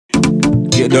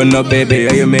You don't know, baby,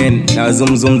 how you mean? Now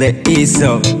zoom zoom the east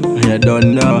up. You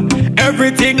don't know.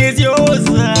 Everything is yours.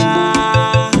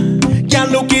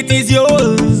 Can't look, it is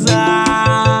yours.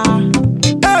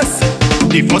 Yes.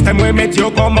 The first time we met, you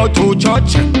come out to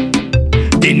church.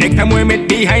 The next time we met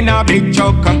behind a big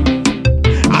truck.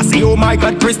 I say, oh my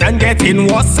God, Christian getting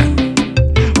worse.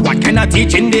 What kind of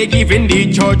teaching they give in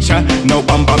the church? Now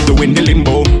bam bam doing the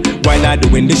limbo, while I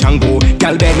doing the shango.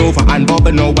 Girl bend over and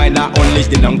bubble now, while I unleash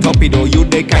the long torpedo. You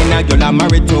the kind of girl I'm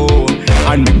married to,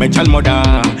 and make my child mother.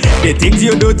 The things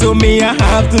you do to me, I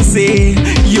have to say,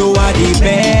 you are the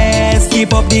best.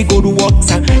 Keep up the good works.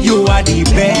 You are the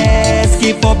best.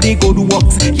 Keep up the good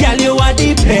works. Girl, you are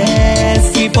the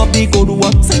best. Keep up the good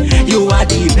works. You are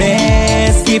the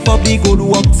best. Keep up the good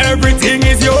works. Everything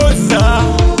is yours.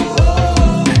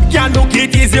 Can't look,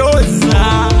 it is yours.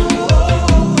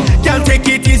 Can't take,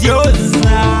 it is yours.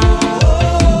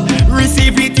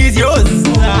 Receive, it is yours.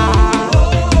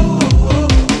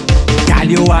 Girl,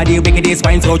 you are the wickedest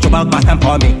wine, so trouble bottom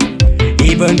for me.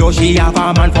 Even though she have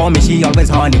a man for me, she always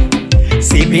honey.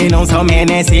 Sipping on some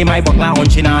Hennessy, my buckler on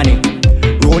chinani.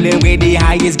 Rolling with the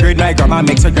highest grade, my grandma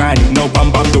makes her granny. No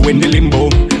bum bum doing the limbo,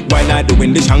 while I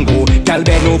doing the shango. Girl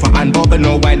bend over and bubble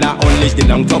now, while I unleash the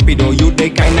long torpedo. You the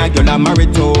kind of girl I'm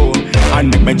married to, and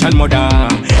make my child mother.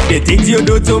 The things you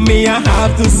do to me, I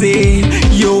have to say,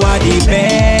 you are the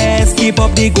best. Keep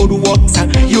up the good works.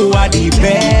 You are the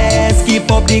best.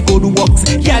 Keep up the good works.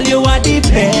 Girl, you are the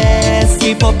best.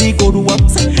 Keep up the good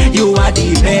works. You are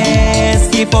the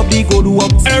best. Keep up the good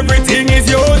works. Everything is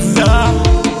yours.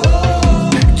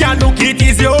 Can't look, it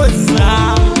is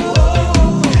yours.